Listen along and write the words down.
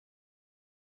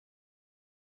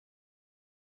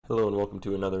Hello and welcome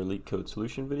to another LeetCode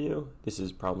solution video. This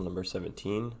is problem number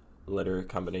 17, letter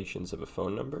combinations of a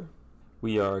phone number.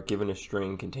 We are given a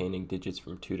string containing digits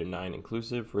from 2 to 9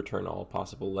 inclusive. Return all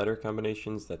possible letter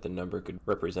combinations that the number could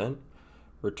represent.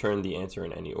 Return the answer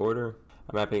in any order.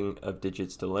 A mapping of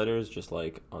digits to letters, just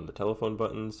like on the telephone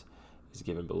buttons, is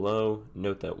given below.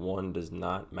 Note that 1 does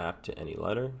not map to any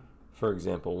letter. For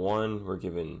example 1, we're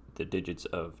given the digits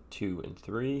of 2 and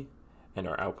 3. And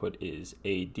our output is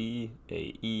AD,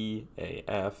 AE,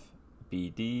 AF,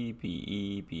 BD,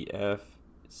 BE, BF,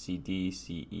 CD,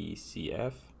 CE,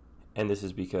 CF. And this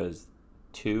is because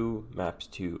 2 maps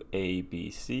to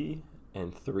ABC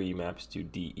and 3 maps to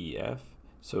DEF.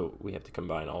 So we have to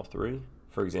combine all three.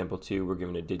 For example 2, we're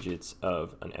given the digits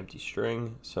of an empty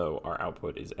string, so our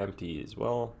output is empty as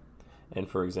well. And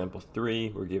for example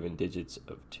 3, we're given digits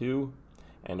of 2,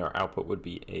 and our output would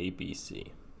be ABC.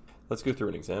 Let's go through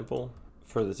an example.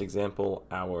 For this example,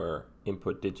 our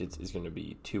input digits is going to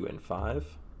be 2 and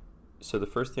 5. So the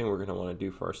first thing we're going to want to do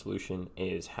for our solution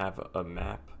is have a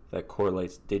map that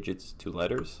correlates digits to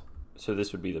letters. So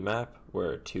this would be the map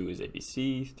where 2 is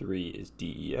ABC, 3 is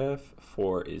DEF,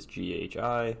 4 is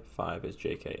GHI, 5 is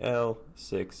JKL,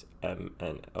 6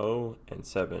 MNO, and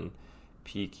 7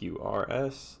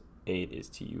 PQRS, 8 is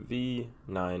TUV,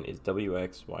 9 is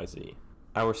WXYZ.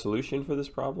 Our solution for this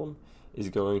problem is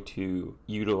going to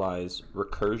utilize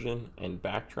recursion and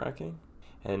backtracking.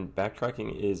 And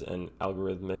backtracking is an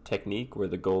algorithmic technique where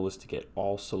the goal is to get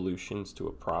all solutions to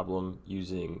a problem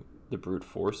using the brute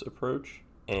force approach.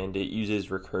 And it uses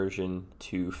recursion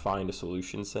to find a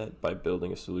solution set by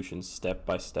building a solution step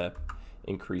by step,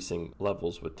 increasing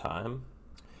levels with time.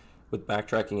 With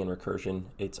backtracking and recursion,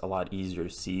 it's a lot easier to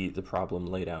see the problem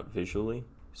laid out visually.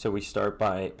 So we start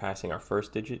by passing our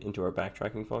first digit into our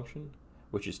backtracking function,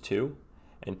 which is 2,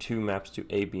 and 2 maps to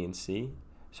A, B, and C.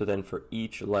 So then for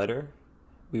each letter,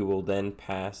 we will then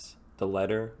pass the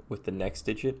letter with the next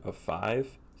digit of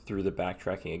 5 through the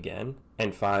backtracking again,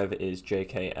 and 5 is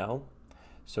JKL.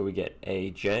 So we get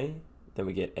AJ, then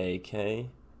we get AK,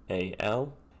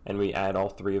 AL, and we add all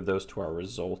three of those to our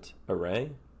result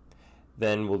array.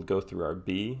 Then we'll go through our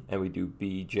B, and we do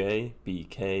BJ,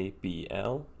 BK,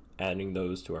 BL, adding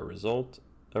those to our result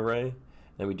array.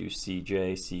 Then we do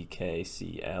CJ, CK,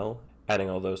 CL, adding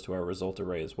all those to our result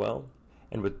array as well.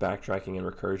 And with backtracking and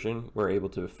recursion, we're able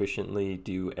to efficiently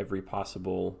do every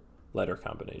possible letter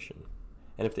combination.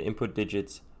 And if the input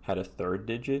digits had a third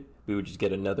digit, we would just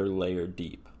get another layer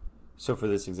deep. So for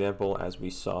this example, as we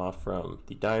saw from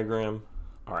the diagram,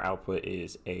 our output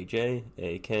is AJ,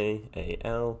 AK,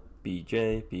 AL,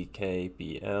 BJ, BK,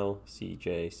 BL,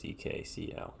 CJ, CK,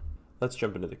 CL. Let's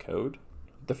jump into the code.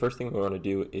 The first thing we want to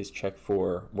do is check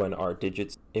for when our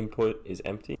digits input is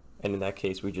empty, and in that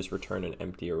case we just return an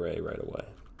empty array right away.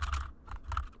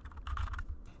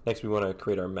 Next we want to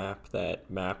create our map that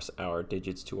maps our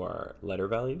digits to our letter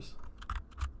values.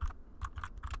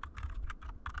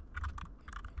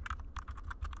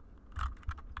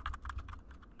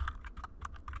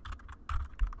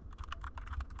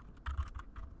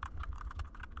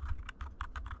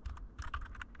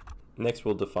 Next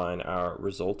we'll define our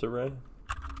result array.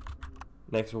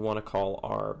 Next we'll want to call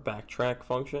our backtrack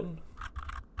function.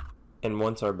 And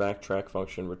once our backtrack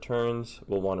function returns,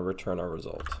 we'll want to return our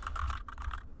result.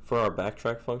 For our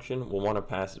backtrack function, we'll want to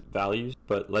pass values,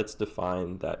 but let's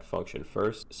define that function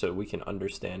first so we can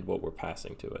understand what we're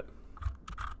passing to it.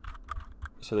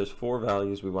 So there's 4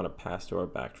 values we want to pass to our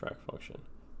backtrack function.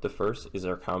 The first is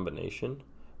our combination,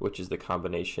 which is the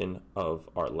combination of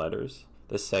our letters.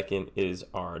 The second is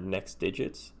our next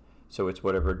digits, so it's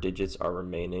whatever digits are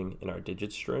remaining in our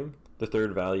digit string. The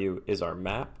third value is our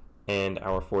map, and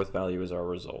our fourth value is our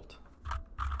result.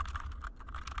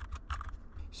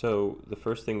 So the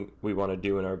first thing we want to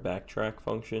do in our backtrack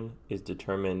function is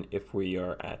determine if we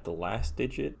are at the last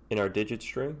digit in our digit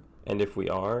string, and if we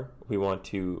are, we want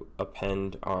to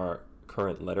append our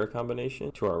current letter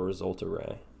combination to our result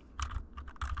array.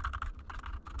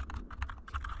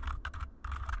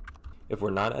 If we're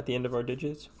not at the end of our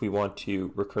digits, we want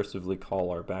to recursively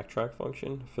call our backtrack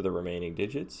function for the remaining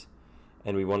digits,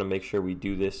 and we want to make sure we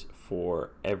do this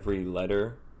for every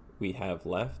letter we have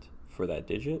left for that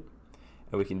digit,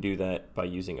 and we can do that by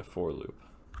using a for loop.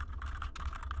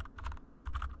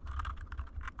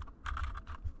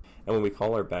 And when we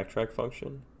call our backtrack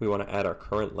function, we want to add our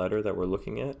current letter that we're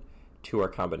looking at to our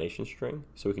combination string,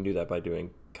 so we can do that by doing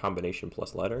combination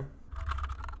plus letter.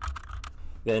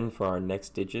 Then for our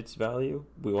next digits value,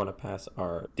 we want to pass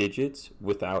our digits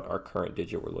without our current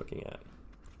digit we're looking at.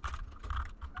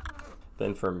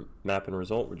 Then for map and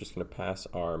result, we're just going to pass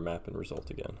our map and result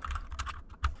again.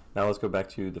 Now let's go back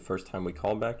to the first time we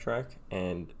call backtrack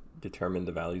and determine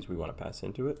the values we want to pass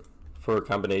into it. For a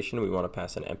combination, we want to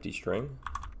pass an empty string.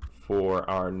 For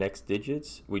our next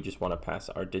digits, we just want to pass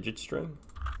our digit string.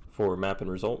 For map and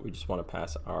result, we just want to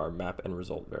pass our map and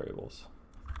result variables.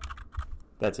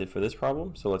 That's it for this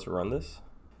problem, so let's run this.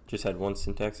 Just had one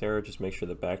syntax error, just make sure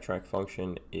the backtrack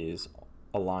function is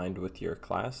aligned with your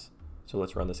class. So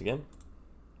let's run this again.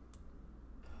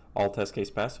 All test case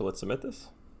passed, so let's submit this.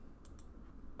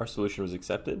 Our solution was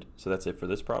accepted, so that's it for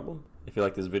this problem. If you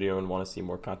like this video and want to see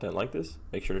more content like this,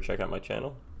 make sure to check out my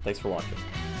channel. Thanks for watching.